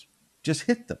streets, just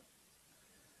hit them.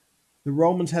 The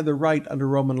Romans had the right under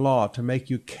Roman law to make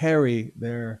you carry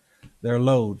their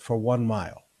load for 1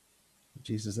 mile.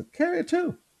 Jesus said, carry it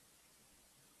too.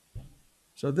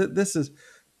 So this is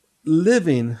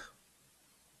living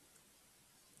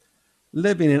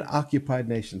in occupied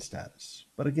nation status.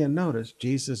 But again, notice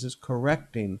Jesus is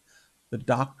correcting the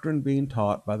doctrine being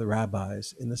taught by the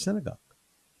rabbis in the synagogue.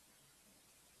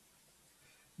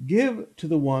 Give to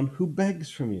the one who begs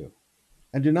from you,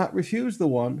 and do not refuse the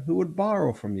one who would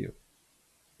borrow from you.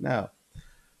 Now,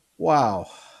 wow,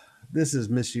 this is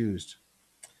misused.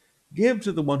 Give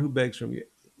to the one who begs from you.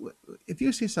 If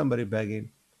you see somebody begging,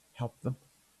 help them.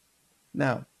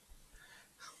 Now,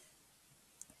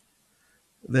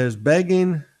 there's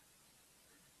begging,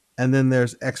 and then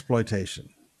there's exploitation.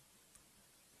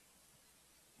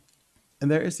 And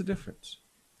there is a difference.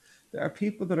 There are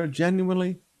people that are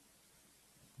genuinely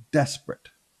desperate.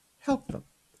 Help them.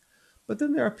 But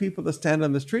then there are people that stand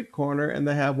on the street corner and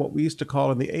they have what we used to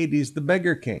call in the 80s the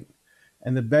beggar king.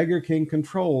 And the beggar king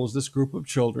controls this group of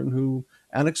children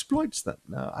and exploits them.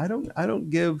 Now, I don't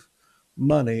give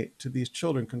money to these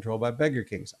children controlled by beggar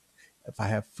kings. If I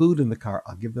have food in the car,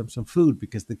 I'll give them some food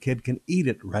because the kid can eat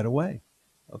it right away.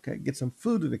 Okay, get some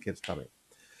food in the kid's tummy.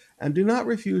 And do not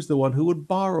refuse the one who would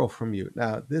borrow from you.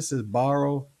 Now, this is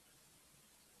borrow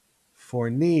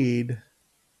for need,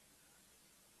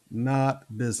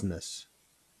 not business.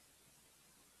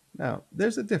 Now,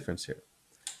 there's a difference here.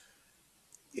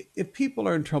 If people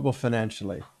are in trouble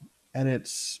financially and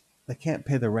they can't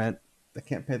pay the rent, they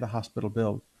can't pay the hospital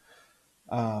bill,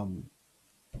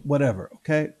 whatever,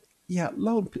 okay? Yeah,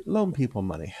 loan people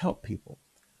money, help people.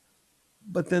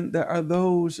 But then there are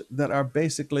those that are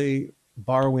basically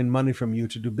borrowing money from you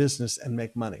to do business and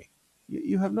make money.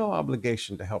 You have no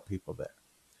obligation to help people there.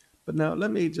 But now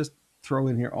let me just throw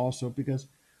in here also, because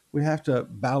we have to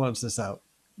balance this out.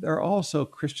 There are also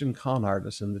Christian con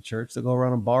artists in the church that go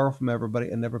around and borrow from everybody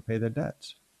and never pay their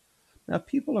debts. Now,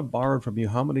 people have borrowed from you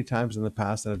how many times in the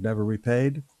past that have never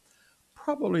repaid?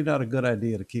 Probably not a good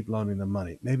idea to keep loaning them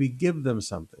money. Maybe give them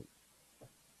something.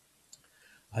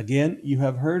 Again, you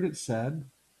have heard it said,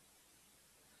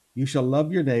 you shall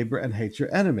love your neighbor and hate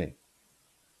your enemy.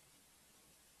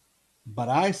 But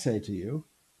I say to you,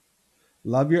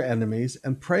 love your enemies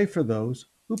and pray for those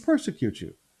who persecute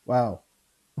you. Wow.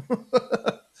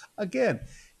 Again,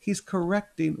 he's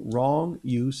correcting wrong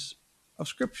use of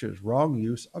scriptures, wrong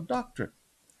use of doctrine.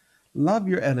 Love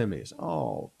your enemies.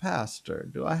 Oh, Pastor,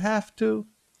 do I have to?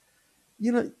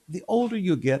 You know, the older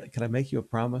you get, can I make you a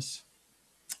promise?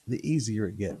 The easier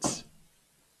it gets.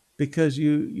 Because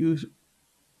you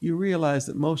realize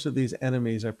that most of these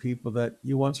enemies are people that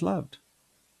you once loved.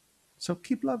 So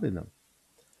keep loving them.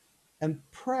 And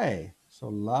pray. So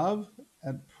love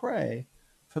and pray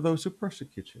for those who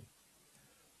persecute you.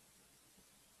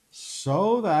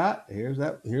 So that,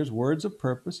 here's words of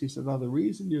purpose. He said, now the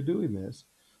reason you're doing this,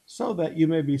 so that you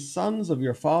may be sons of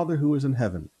your Father who is in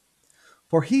heaven.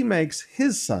 For he makes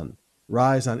his sun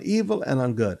rise on evil and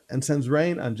on good, and sends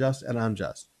rain on just and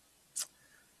unjust.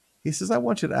 He says, I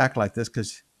want you to act like this,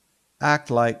 because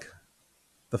act like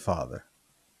the Father.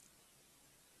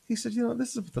 He said,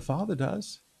 this is what the Father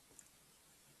does.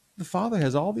 The Father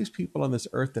has all these people on this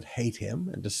earth that hate him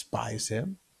and despise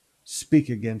him, speak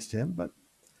against him, but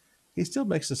he still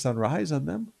makes the sun rise on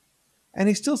them. And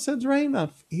he still sends rain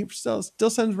still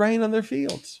sends rain on their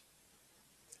fields.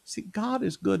 See, God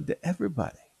is good to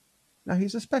everybody. Now,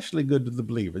 he's especially good to the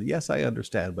believer. Yes, I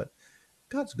understand, but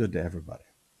God's good to everybody.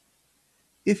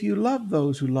 If you love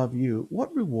those who love you,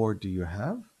 what reward do you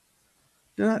have?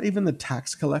 Do not even the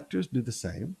tax collectors do the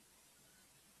same?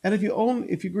 And if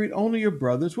you greet only your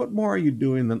brothers, what more are you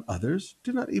doing than others?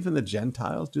 Do not even the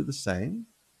Gentiles do the same?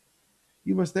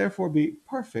 You must therefore be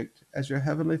perfect as your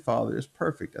heavenly Father is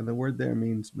perfect. And the word there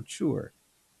means mature.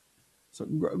 So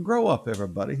grow up,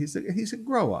 everybody. He said,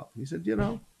 grow up. He said, you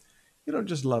don't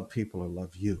just love people who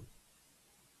love you.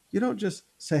 You don't just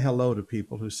say hello to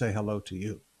people who say hello to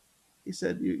you. He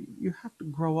said, you have to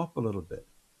grow up a little bit.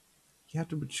 You have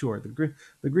to mature.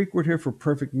 The Greek word here for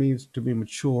perfect means to be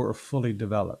mature or fully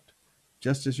developed,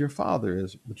 just as your Father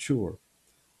is mature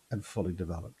and fully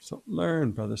developed. So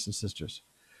learn, brothers and sisters.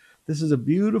 This is a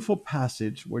beautiful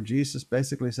passage where Jesus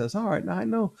basically says, all right,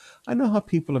 now I know how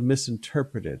people have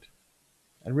misinterpreted.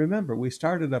 And remember, we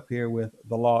started up here with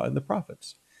the law and the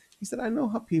prophets. He said, I know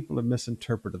how people have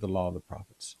misinterpreted the law and the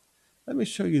prophets. Let me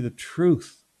show you the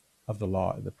truth of the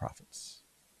law and the prophets.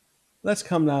 Let's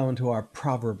come now into our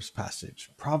Proverbs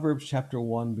passage. Proverbs chapter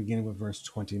 1, beginning with verse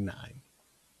 29.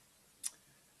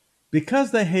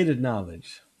 Because they hated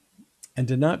knowledge and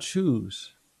did not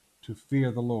choose to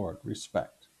fear the Lord,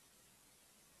 respect,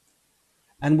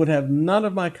 and would have none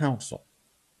of my counsel,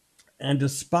 and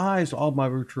despised all my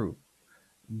reproof,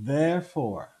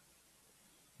 therefore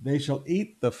they shall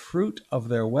eat the fruit of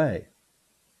their way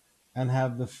and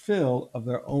have the fill of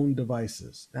their own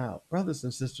devices. Now, brothers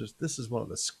and sisters, this is one of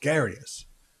the scariest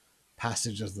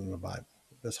passages in the Bible.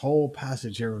 This whole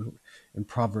passage here in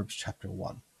Proverbs chapter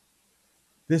 1.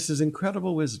 This is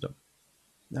incredible wisdom.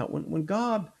 Now, when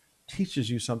God teaches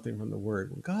you something from the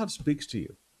Word, when God speaks to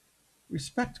you,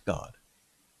 respect God.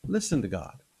 Listen to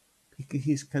God.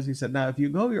 Because he said, now, if you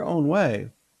go your own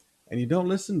way and you don't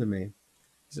listen to me, he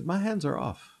said, my hands are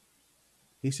off.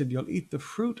 He said, you'll eat the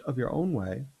fruit of your own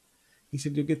way. He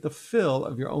said, you'll get the fill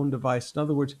of your own device. In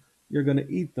other words, you're going to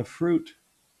eat the fruit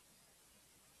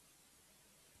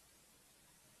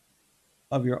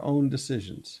of your own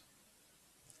decisions.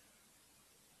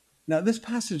 Now, this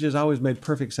passage has always made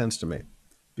perfect sense to me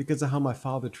because of how my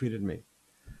father treated me.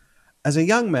 As a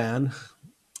young man,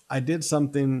 I did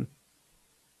something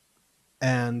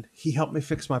and he helped me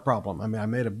fix my problem. I mean, I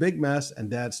made a big mess and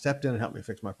Dad stepped in and helped me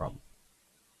fix my problem.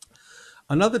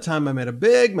 Another time I made a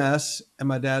big mess and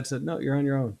my dad said, no, you're on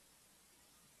your own.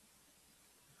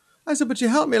 I said, but you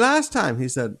helped me last time. He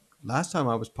said, last time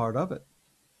I was part of it.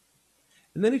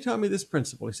 And then he taught me this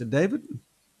principle. He said, David,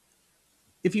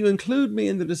 if you include me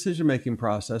in the decision-making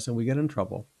process and we get in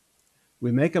trouble,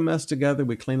 we make a mess together,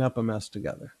 we clean up a mess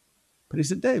together. But he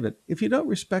said, David, if you don't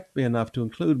respect me enough to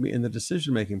include me in the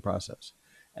decision-making process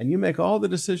and you make all the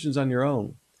decisions on your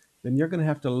own, then you're going to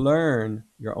have to learn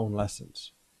your own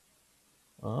lessons.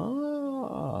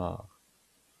 Ah,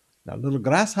 now little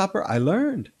grasshopper, I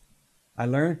learned,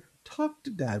 talk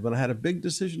to Dad. When I had a big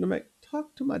decision to make,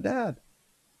 talk to my dad.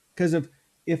 Because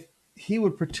if he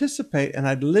would participate and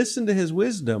I'd listen to his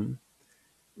wisdom,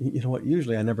 you know what,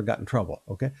 usually I never got in trouble,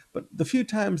 okay? But the few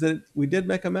times that we did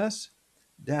make a mess,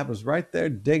 Dad was right there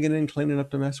digging in, cleaning up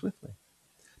the mess with me.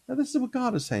 Now this is what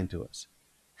God is saying to us.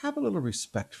 Have a little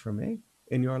respect for me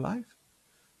in your life.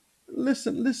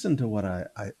 Listen to what I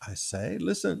say.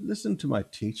 Listen to my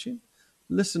teaching.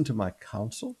 Listen to my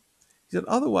counsel. He said,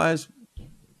 otherwise,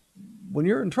 when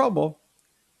you're in trouble,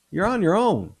 you're on your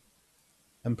own.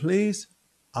 And please,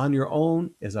 on your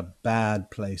own is a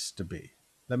bad place to be.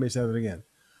 Let me say that again.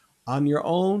 On your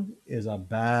own is a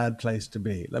bad place to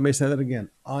be. Let me say that again.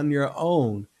 On your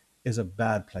own is a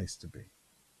bad place to be.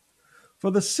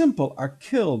 For the simple are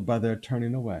killed by their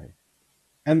turning away,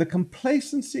 and the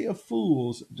complacency of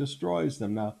fools destroys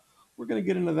them. Now, we're going to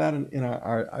get into that in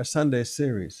our Sunday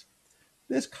series.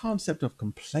 This concept of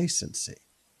complacency.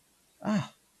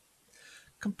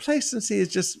 Complacency is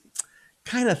just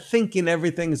kind of thinking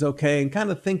everything's okay and kind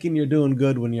of thinking you're doing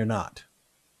good when you're not.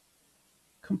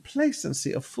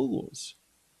 Complacency of fools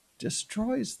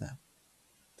destroys them.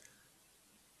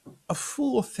 A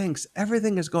fool thinks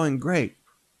everything is going great,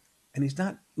 and he's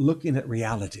not looking at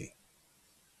reality.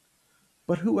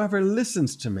 But whoever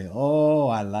listens to me, oh,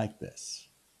 I like this.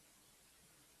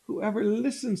 Whoever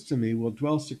listens to me will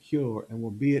dwell secure and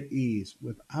will be at ease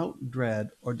without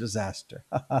dread or disaster.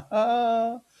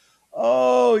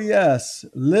 Oh, yes,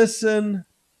 listen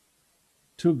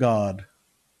to God.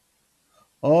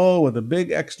 Oh, with a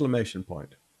big exclamation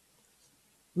point.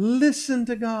 Listen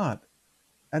to God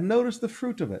and notice the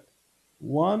fruit of it.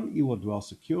 1, you will dwell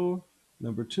secure.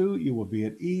 Number 2, you will be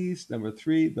at ease. Number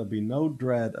 3, there'll be no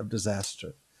dread of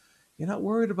disaster. You're not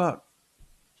worried about,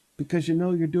 because you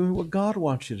know you're doing what God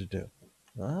wants you to do.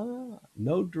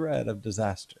 No dread of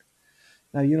disaster.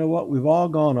 Now, you know what? We've all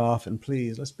gone off, and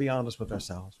please, let's be honest with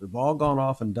ourselves. We've all gone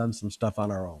off and done some stuff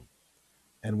on our own.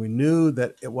 And we knew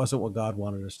that it wasn't what God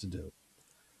wanted us to do.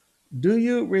 Do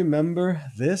you remember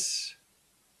this?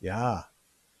 Yeah.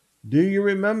 Do you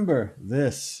remember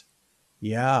this?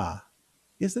 Yeah.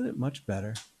 Isn't it much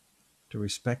better to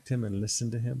respect him and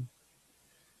listen to him?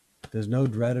 There's no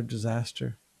dread of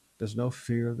disaster. There's no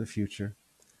fear of the future.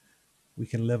 We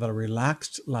can live a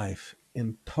relaxed life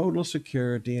in total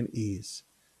security and ease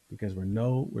because we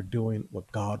know we're doing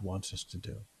what God wants us to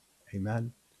do.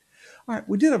 Amen. All right,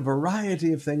 we did a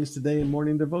variety of things today in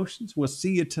morning devotions. We'll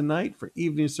see you tonight for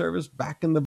evening service back in the